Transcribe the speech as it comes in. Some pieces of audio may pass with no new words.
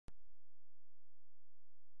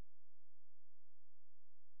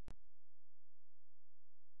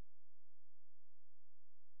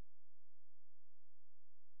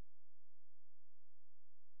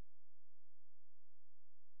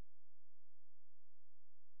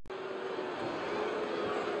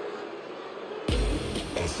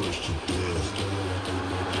The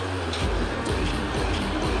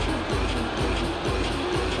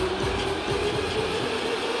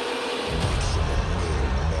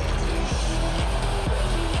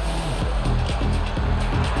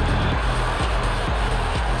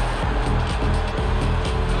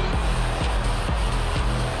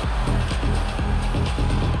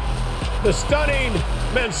stunning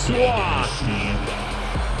Man.Soor,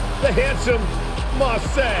 the handsome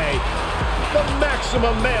Ma.Ce, the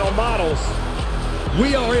maximum male models.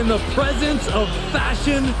 We are in the presence of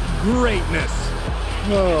fashion greatness.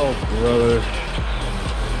 Oh, brother.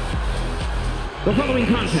 The following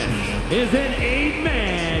contest is an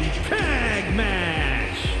 8-man tag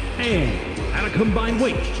match. And at a combined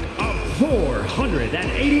weight of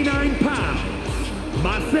 489 pounds,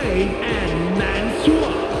 Ma.Ce and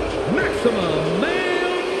Man.Soor, maximum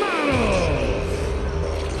male models.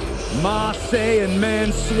 Ma.Ce and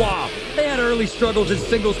Man.Soor. They had early struggles as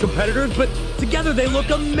singles competitors, but together they look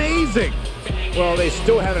amazing. Well, they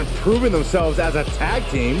still haven't proven themselves as a tag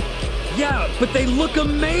team. Yeah, but they look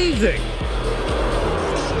amazing.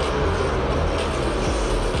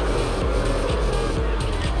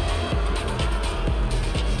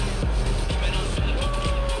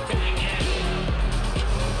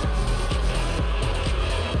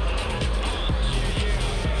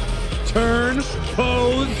 Turn,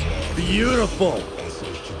 pose, beautiful.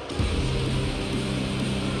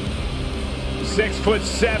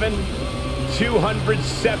 6'7",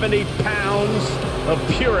 270 pounds of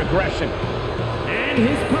pure aggression. And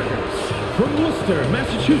his partners from Worcester,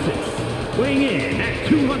 Massachusetts, weighing in at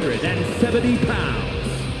 270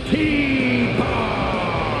 pounds, T-Bar.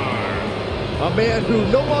 A man who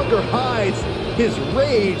no longer hides his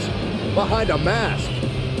rage behind a mask.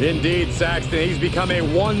 Indeed, Saxton, he's become a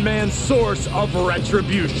one-man source of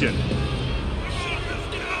retribution.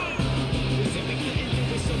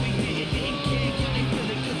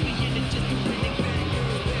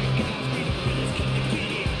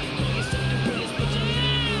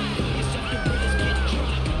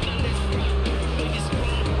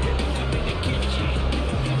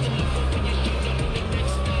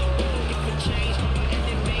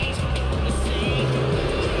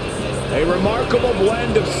 A remarkable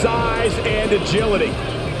blend of size and agility.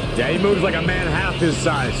 Yeah, he moves like a man half his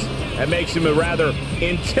size. That makes him a rather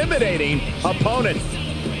intimidating opponent.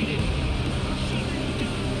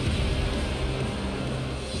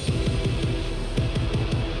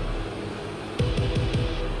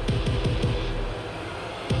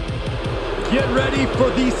 Get ready for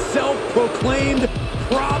the self-proclaimed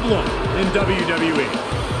problem in WWE.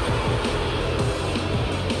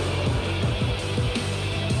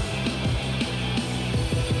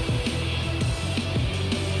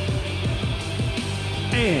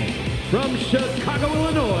 And from Chicago,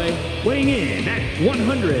 Illinois, weighing in at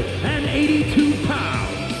 182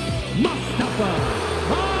 pounds, Mustafa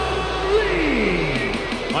Ali.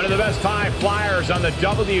 One of the best high flyers on the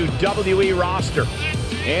WWE roster.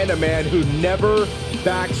 And a man who never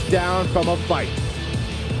backs down from a fight.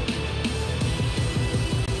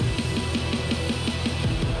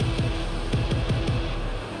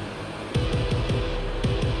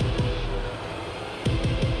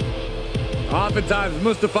 Oftentimes,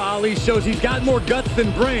 Mustafa Ali shows he's got more guts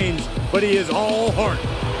than brains, but he is all heart.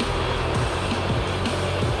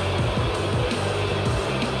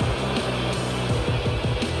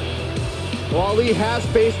 Well, Ali has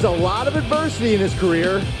faced a lot of adversity in his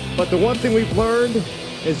career, but the one thing we've learned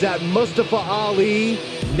is that Mustafa Ali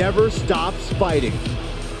never stops fighting.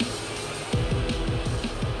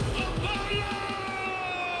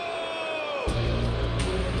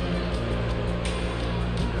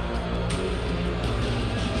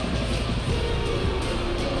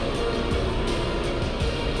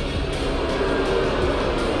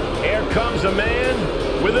 Here comes a man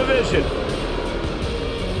with a vision.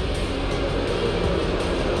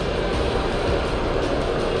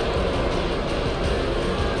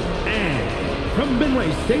 From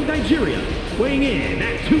Benue State, Nigeria, weighing in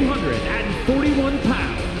at 241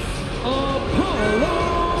 pounds,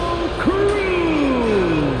 Apollo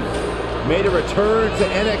Crews. Made a return to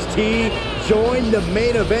NXT, joined the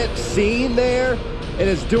main event scene there, and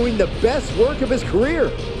is doing the best work of his career.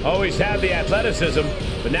 Always had the athleticism,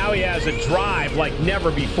 but now he has a drive like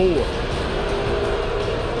never before.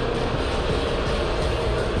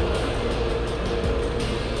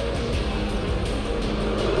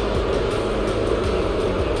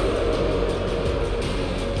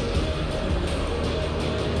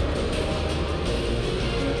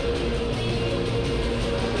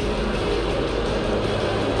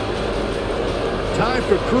 Time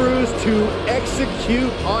for Crews to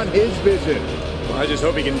execute on his vision. I just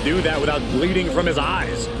hope he can do that without bleeding from his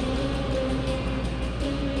eyes.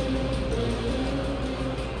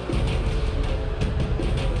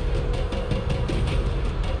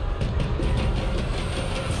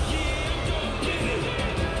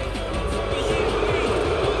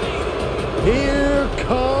 Here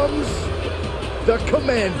comes the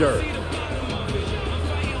Commander.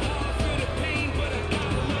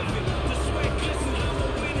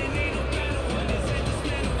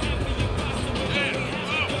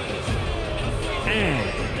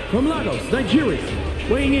 And from Lagos, Nigeria,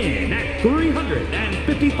 weighing in at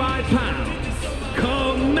 355 pounds,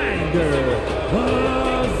 Commander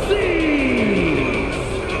Azeez.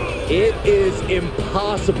 It is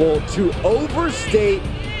impossible to overstate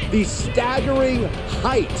the staggering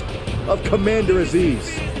height of Commander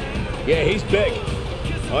Azeez. Yeah, he's big.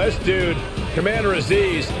 Oh, this dude, Commander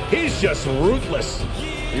Azeez, he's just ruthless.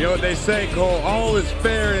 You know what they say, Cole, all is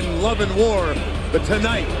fair in love and war, but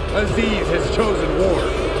tonight, Azeez has chosen war.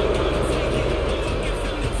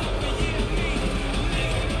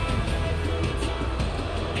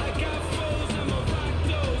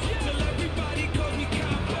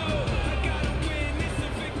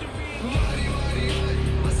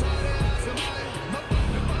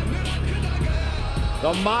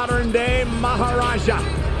 The modern-day Maharaja.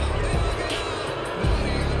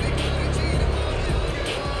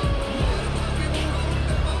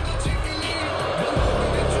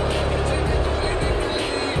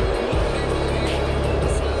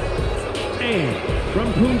 And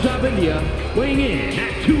from Punjab, India, weighing in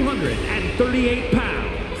at 238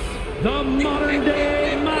 pounds, the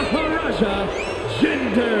modern-day Maharaja,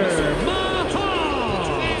 Jinder Mahal.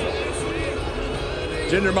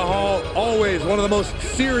 Jinder Mahal, always one of the most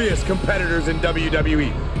serious competitors in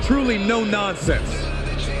WWE. Truly no nonsense.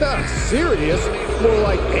 Not serious, more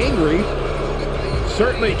like angry.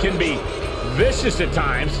 Certainly can be vicious at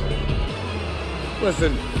times.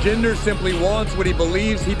 Listen, Jinder simply wants what he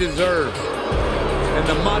believes he deserves. And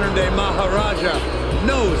the modern-day Maharaja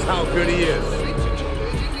knows how good he is.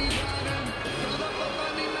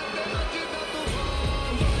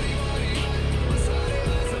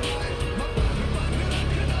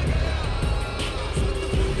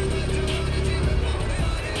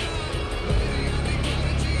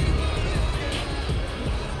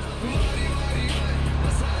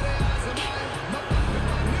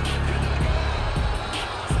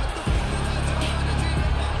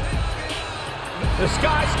 The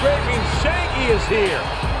skyscraping Shanky is here.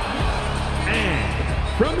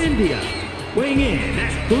 And from India, weighing in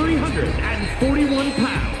at 341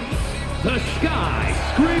 pounds, the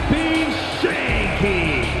skyscraping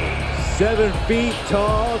Shanky. 7 feet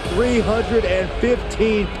tall,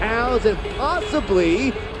 315 pounds, and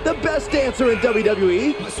possibly the best dancer in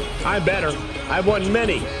WWE. I'm better. I've won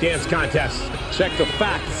many dance contests. Check the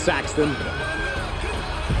facts, Saxton.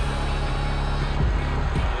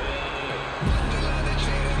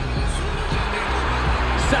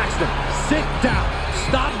 Saxton, sit down.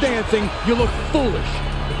 Stop dancing. You look foolish.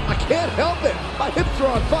 I can't help it. My hips are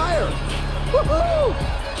on fire. Woohoo!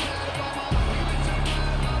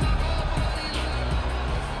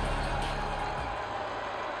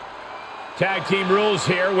 Tag team rules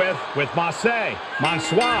here with Ma.Ce,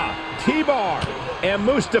 Man.Soor, T-Bar, and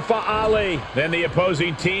Mustafa Ali. Then the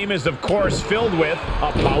opposing team is, of course, filled with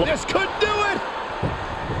Apollo. This could do it!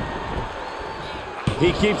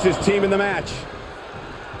 He keeps his team in the match.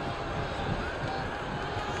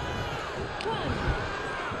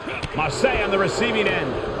 Ma.Ce on the receiving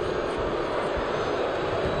end.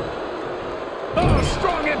 Oh,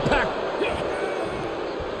 strong impact.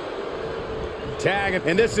 Tag,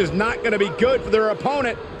 and this is not going to be good for their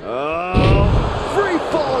opponent. Oh, free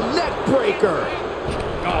fall neck breaker.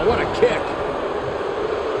 Oh, what a kick.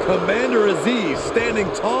 Commander Azeez standing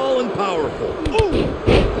tall and powerful. Ooh.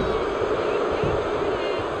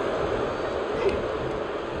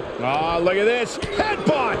 Oh, look at this.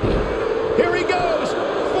 Headbutt. Here he goes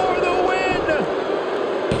for the win.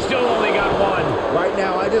 Still only got one. Right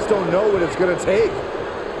now, I just don't know what it's going to take.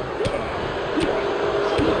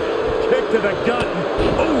 Kick to the gut.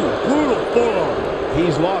 Oh, brutal forearm.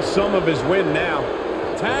 He's lost some of his wind now.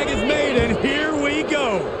 Tag is made, and here we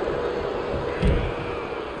go.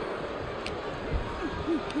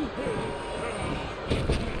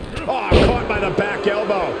 Oh, caught by the back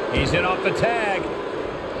elbow. He's in off the tag.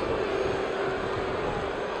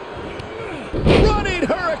 Running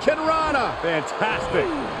Hurricane Rana. Fantastic.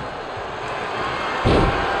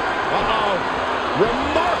 Uh-oh.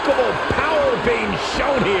 Remarkable power being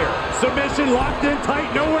shown here. Submission locked in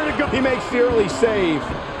tight, nowhere to go. He makes the early save.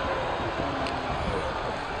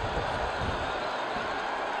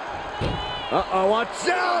 Uh-oh, watch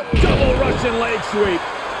out! Double Russian leg sweep.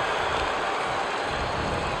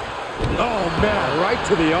 Oh, man, right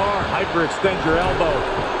to the arm. Hyperextend your elbow.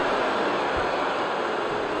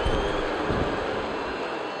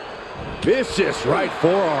 Vicious right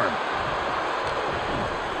forearm.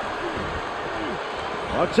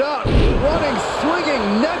 Watch out! Running,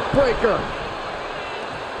 swinging neck breaker.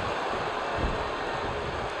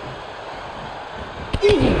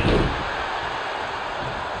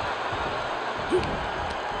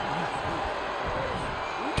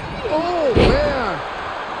 Oh, man.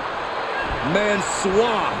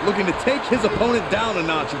 Man.Soor looking to take his opponent down a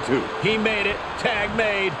notch or two. He made it. Tag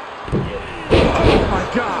made. Oh, my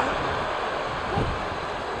God.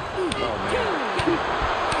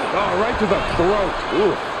 Oh, right to the throat.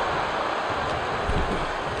 Ooh.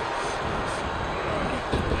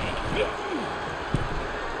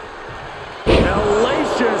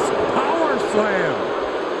 Hellacious power slam.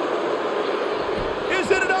 Is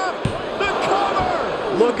it enough? The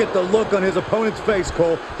cover! Look at the look on his opponent's face,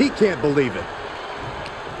 Cole. He can't believe it.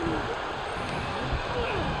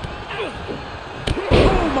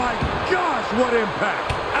 Oh, my gosh, what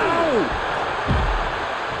impact. Ow!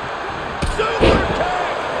 Super tag!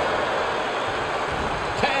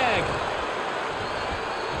 Tag.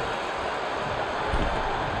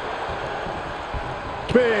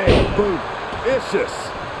 Big boot. Vicious.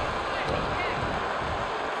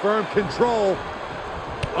 Firm control.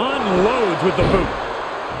 Unloads with the boot.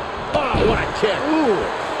 Oh, what a kick. Ooh.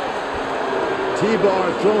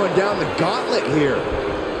 T-Bar throwing down the gauntlet here.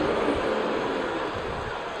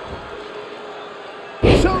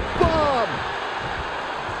 Choke bomb.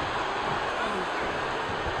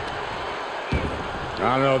 I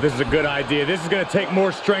don't know if this is a good idea. This is going to take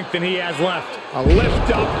more strength than he has left. A lift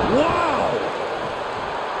up. Wow.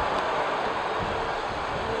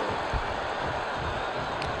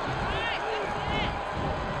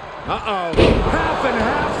 Uh-oh. Half and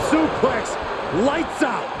half suplex. Lights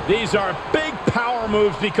out. These are big power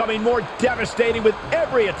moves becoming more devastating with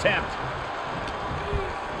every attempt.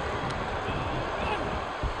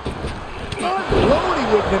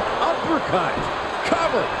 Unloading with an uppercut.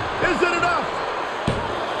 Cover. Is it enough?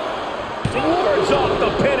 Wards off the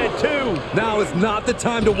pin at 2. Now is not the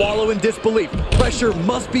time to wallow in disbelief. Pressure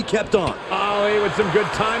must be kept on. Ali with some good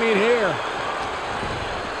timing here.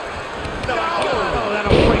 Oh,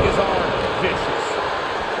 that'll break his arm. Vicious.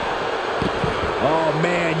 Oh,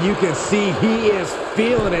 man, you can see he is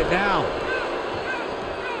feeling it now.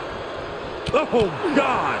 Oh,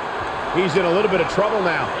 God. He's in a little bit of trouble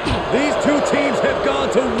now. These two teams have gone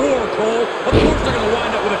to war, Cole. Of course they're going to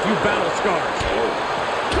wind up with a few battle scars.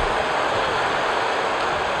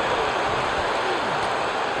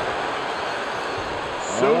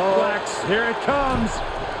 Suplex, here it comes.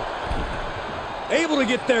 Able to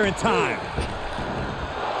get there in time.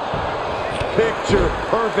 Picture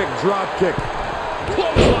perfect drop kick.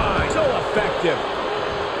 Clothesline. So effective.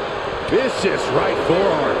 Vicious right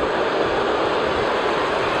forearm.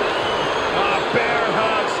 Bear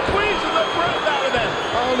hug. Squeezing the breath out of them.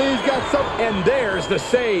 Oh, he's got some. And there's the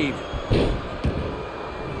save.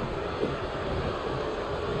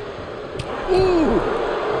 Ooh.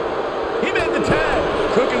 He made the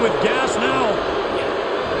tag. Cooking with gas now.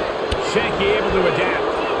 Shanky able to adapt.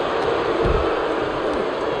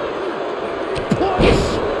 Push.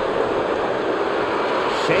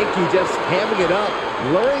 Shanky just hamming it up,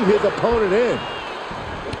 luring his opponent in.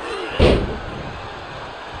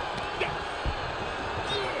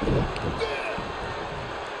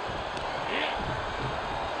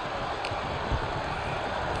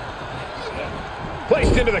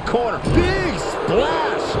 Placed into the corner. Big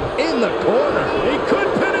splash in the corner. He could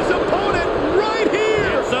pin his opponent right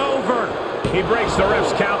here. It's over. He breaks the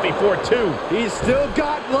ref's count before 2. He's still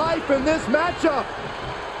got life in this matchup.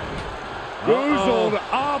 Boozled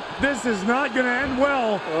up. This is not going to end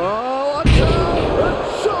well. Oh, a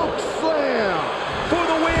choke slam For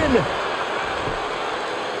the win.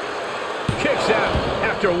 Kicks out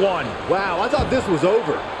after 1. Wow, I thought this was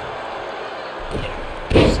over.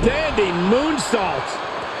 Standing moonsault.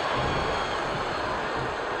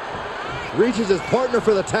 Reaches his partner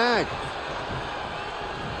for the tag.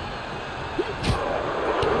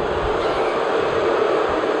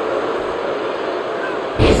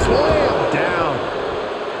 Slam down.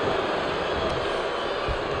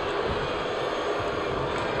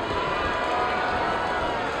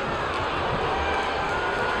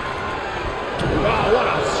 Oh, what a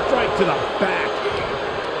strike to the back.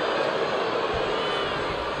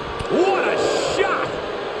 What a shot.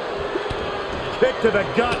 Kick to the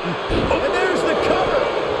gut. And there's the cover.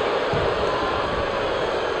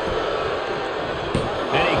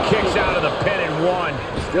 And he kicks out of the pin in one.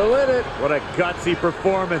 Still in it. What a gutsy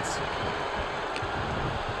performance.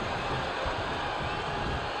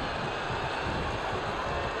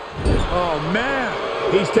 Oh, man.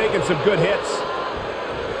 He's taking some good hits.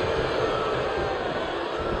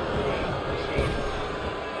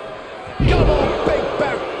 Double big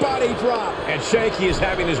back body drop. And Shanky is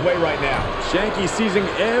having his way right now. Shanky seizing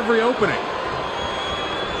every opening.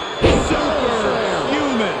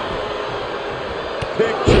 Superhuman.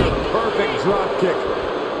 Picture perfect drop kick.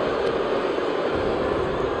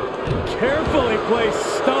 Carefully placed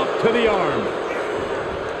stomp to the arm.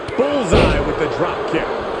 Bullseye with the drop kick.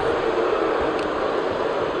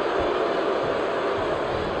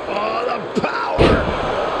 Oh, the power.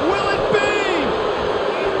 Will it be?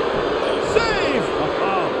 Save.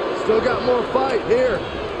 Still got more fight here.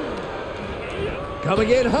 Coming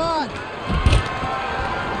in hot.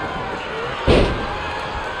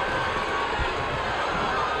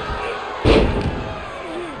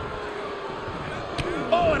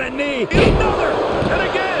 Oh, and a knee. Another. And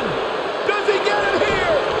again. Does he get him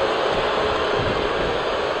here?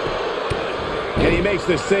 And he makes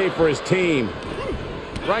the save for his team.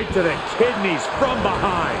 Right to the kidneys from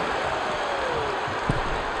behind.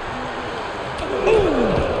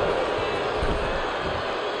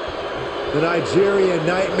 The Nigerian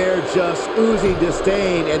Nightmare just oozing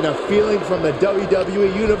disdain, and the feeling from the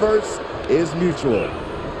WWE Universe is mutual.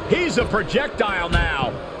 He's a projectile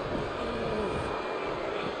now.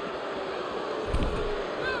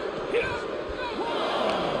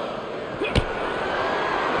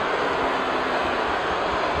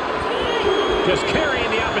 Just carrying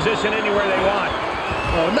the opposition anywhere they want.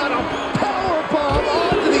 Oh, not a powerbomb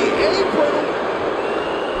onto the apron.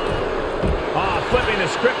 Ah, flipping the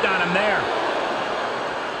script on him there.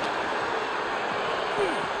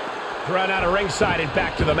 Run out of ringside and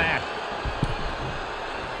back to the mat.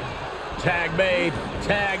 Tag made.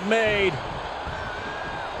 Tag made.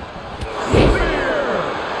 Spear.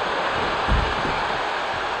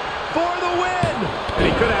 For the win. And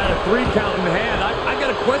he could have had a 3 count in hand. I got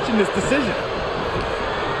to question this decision.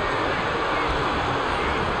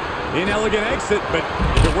 Inelegant exit, but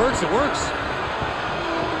if it works, it works.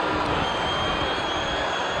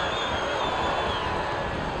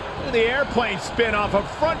 The airplane spin off a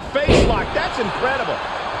front face lock. That's incredible.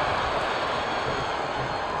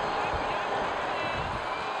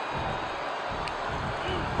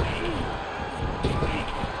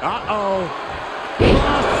 Uh-oh.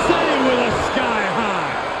 Ma.Ce with a sky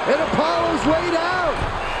high. And Apollo's laid out.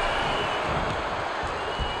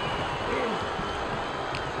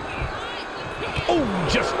 Oh,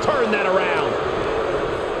 just turn that around.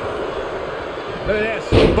 Look at this.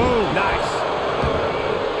 Boom. Nice.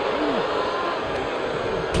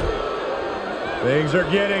 Things are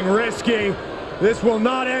getting risky. This will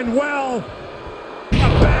not end well. A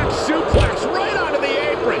back suplex right onto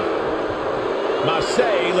the apron.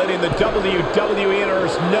 Ma.Ce letting the WWE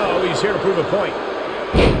Universe know he's here to prove a point.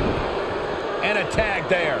 And a tag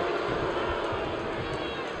there.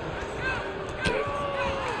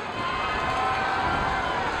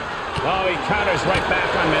 Oh, he counters right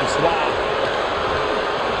back on Man.Soor.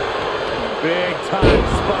 Big time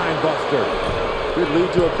spine buster. Could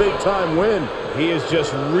lead to a big time win. He is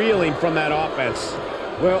just reeling from that offense.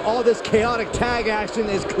 Well, all this chaotic tag action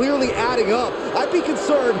is clearly adding up. I'd be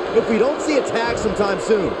concerned if we don't see a tag sometime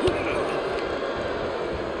soon.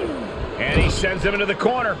 And he sends him into the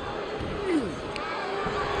corner.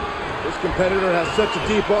 This competitor has such a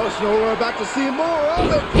deep arsenal. We're about to see more of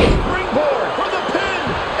it. Springboard for the pin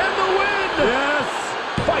and the win. Yes.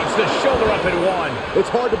 Fights the shoulder up in one. It's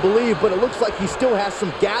hard to believe, but it looks like he still has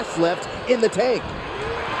some gas left in the tank.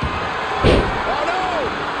 Oh, no.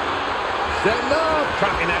 Setting up.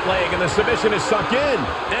 Crocking that leg, and the submission is sunk in.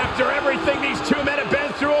 After everything these two men have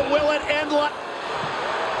been through, will it end?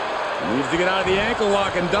 Needs to get out of the ankle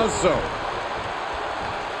lock and does so.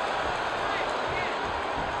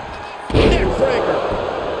 Neck breaker.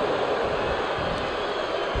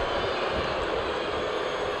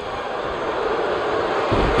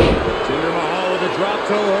 Mahal with a drop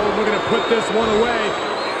toe hold, looking to put this one away.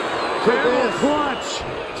 Camel clutch.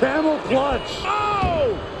 Camel clutch.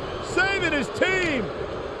 Oh! Saving his team.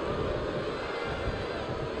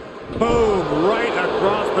 Boom, right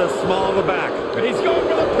across the small of the back. He's going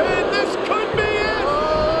for the pin. This could be it.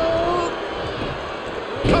 Oh.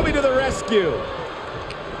 Coming to the rescue.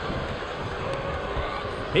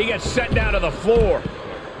 He gets sent down to the floor.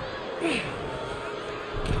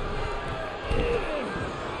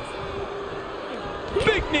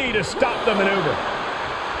 Big knee to stop the maneuver.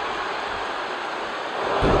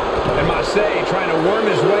 And Ma.Ce Ma.Ce trying to worm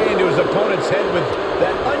his way into his opponent's head with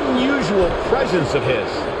that unusual presence of his.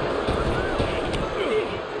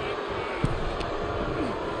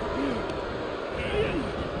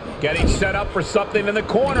 Getting set up for something in the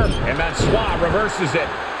corner. And Man.Soor reverses it.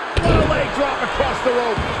 What a leg drop across the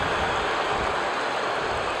rope.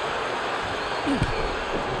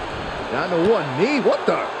 Down to one knee. What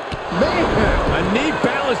the? Man! A knee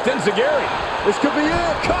balanced Enziguri. This could be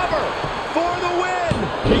it. Cover for the win.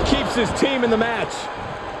 He keeps his team in the match.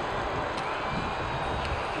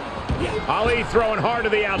 Ali throwing hard to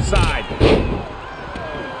the outside.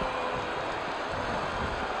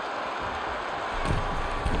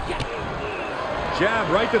 Jab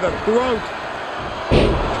right to the throat.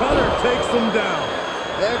 Cutter takes him down.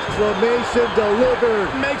 Exclamation delivered.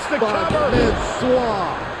 Makes the by cover.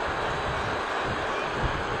 Ma.Ce.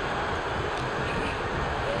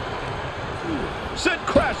 Sent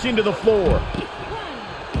crashing to the floor. 1,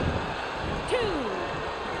 2.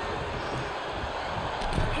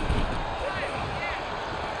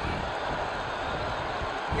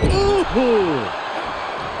 Ooh.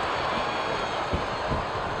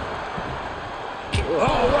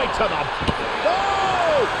 Oh, right to the...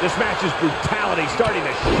 Oh! This match's brutality starting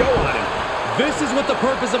to show on him. This is what the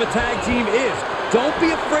purpose of a tag team is. Don't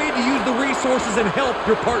be afraid to use the resources and help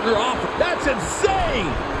your partner offer. That's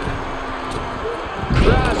insane!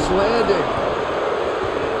 Crash landing.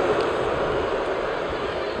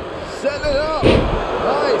 Set it up.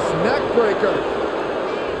 Nice neck breaker.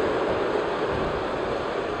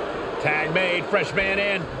 Tag made, fresh man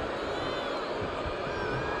in.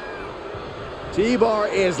 T-Bar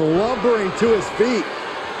is lumbering to his feet.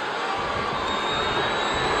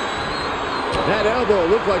 That elbow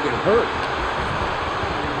looked like it hurt.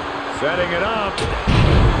 Setting it up.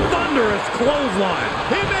 Thunderous clothesline.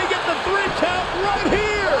 He may get the 3 count right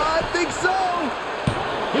here. I think so.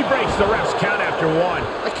 He breaks the ref's count after 1.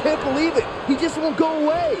 I can't believe it. He just won't go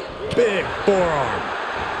away. Big forearm.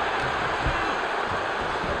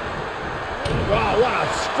 Oh, what a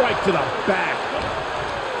strike to the back.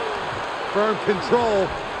 Firm control.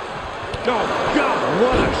 Oh, God,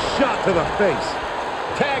 what a shot to the face.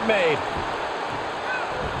 Tag made.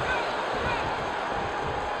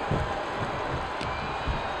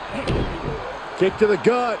 Kick to the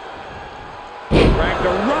gut. Dragged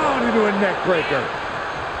around into a neck breaker.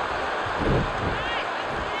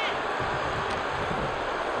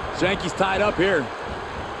 Shanky's tied up here.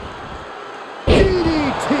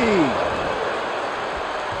 DDT.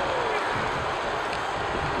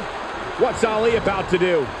 What's Ali about to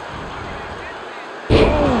do?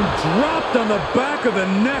 Oh, dropped on the back of the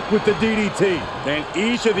neck with the DDT. And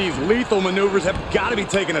each of these lethal maneuvers have got to be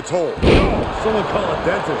taking a toll. Oh, someone call a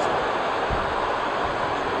dentist.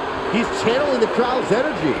 He's channeling the crowd's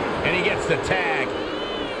energy. And he gets the tag.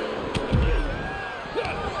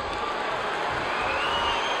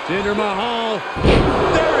 Jinder Mahal.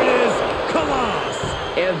 There it is. Khalas.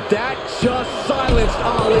 And that just silenced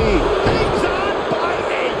Ali. Hangs on by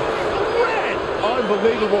a thread.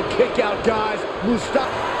 Unbelievable kick out, guys. Mustafa.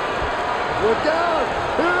 Look out.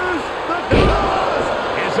 Here's the cross.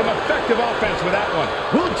 And some effective offense with that one.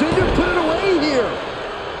 Will Jinder put it away here?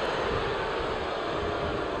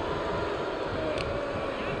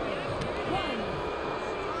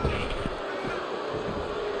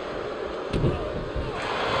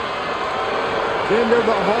 Jinder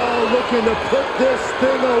Mahal looking to put this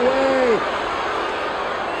thing away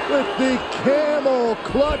with the camel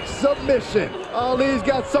clutch submission. Ali's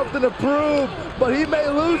got something to prove, but he may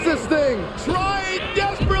lose this thing. Trying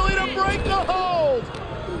desperately to break the hold.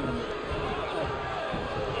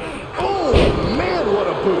 Oh, man, what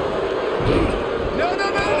a boot. No.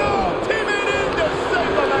 Teammate in to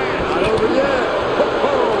save the man. Not over yet.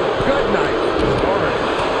 Oh, good night.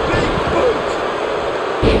 Big boot.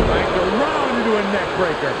 Dragged around into a neck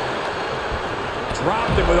breaker.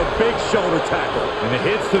 Dropped it with a big shoulder tackle. And the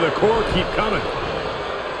hits to the core keep coming.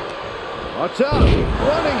 Watch out.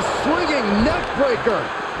 Running, swinging neck breaker.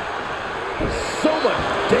 So much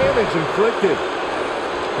damage inflicted.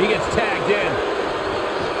 He gets tagged in.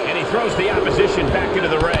 And he throws the opposition back into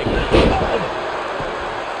the ring. Oh.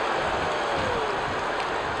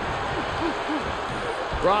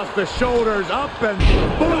 Across the shoulders, up and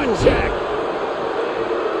Boom. Check.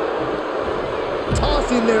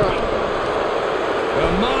 Tossing there. The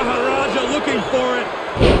Maharaja looking for it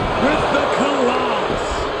with the Khalas.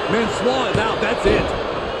 Man.Soor is out. That's it.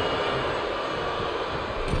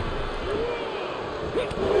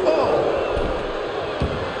 Oh.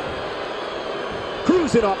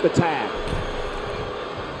 Cruising off the tag.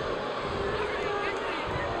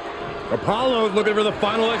 Apollo's looking for the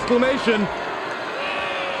final exclamation.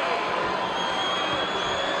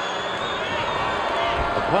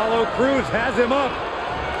 Apollo Crews has him up.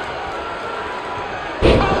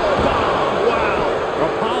 Powerbomb! Wow!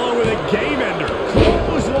 Apollo with a game ender.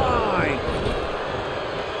 Clothesline!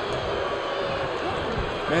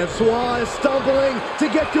 Man.Soor is stumbling to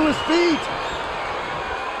get to his feet.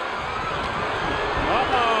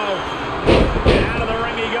 Uh-oh! And out of the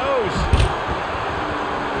ring he goes.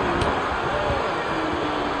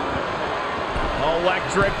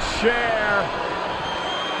 Electric chair.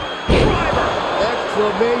 Driver!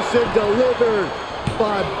 Exclamation delivered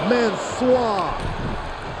by Man.Soor.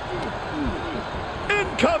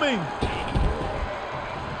 Incoming!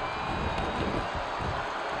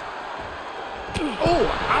 Oh,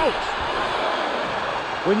 ouch!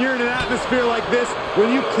 When you're in an atmosphere like this,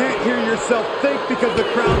 when you can't hear yourself think because the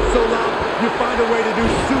crowd's so loud, you find a way to do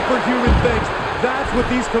superhuman things. That's what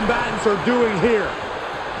these combatants are doing here.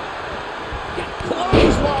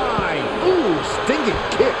 Clothesline! Ooh, stinging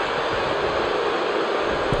kick.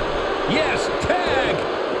 Yes, tag!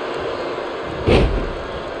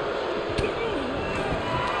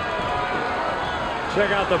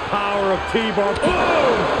 Check out the power of T-Bar.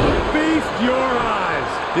 Boom! Feast your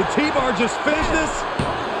eyes. Did T-Bar just finish this?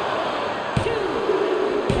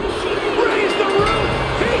 Raise the roof!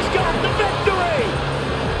 He's got the victory!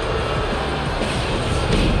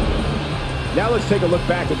 Now let's take a look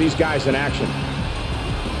back at these guys in action.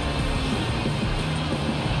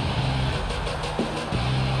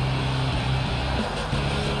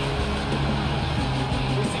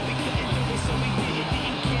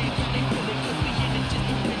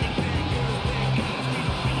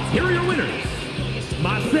 Here are your winners.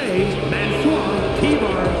 Ma.Ce, Man.Soor,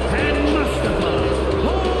 T-Bar, and Mustafa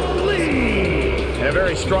Ali. And a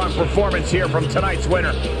very strong performance here from tonight's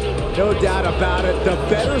winner. No doubt about it. The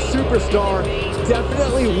better superstar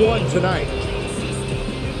definitely won tonight.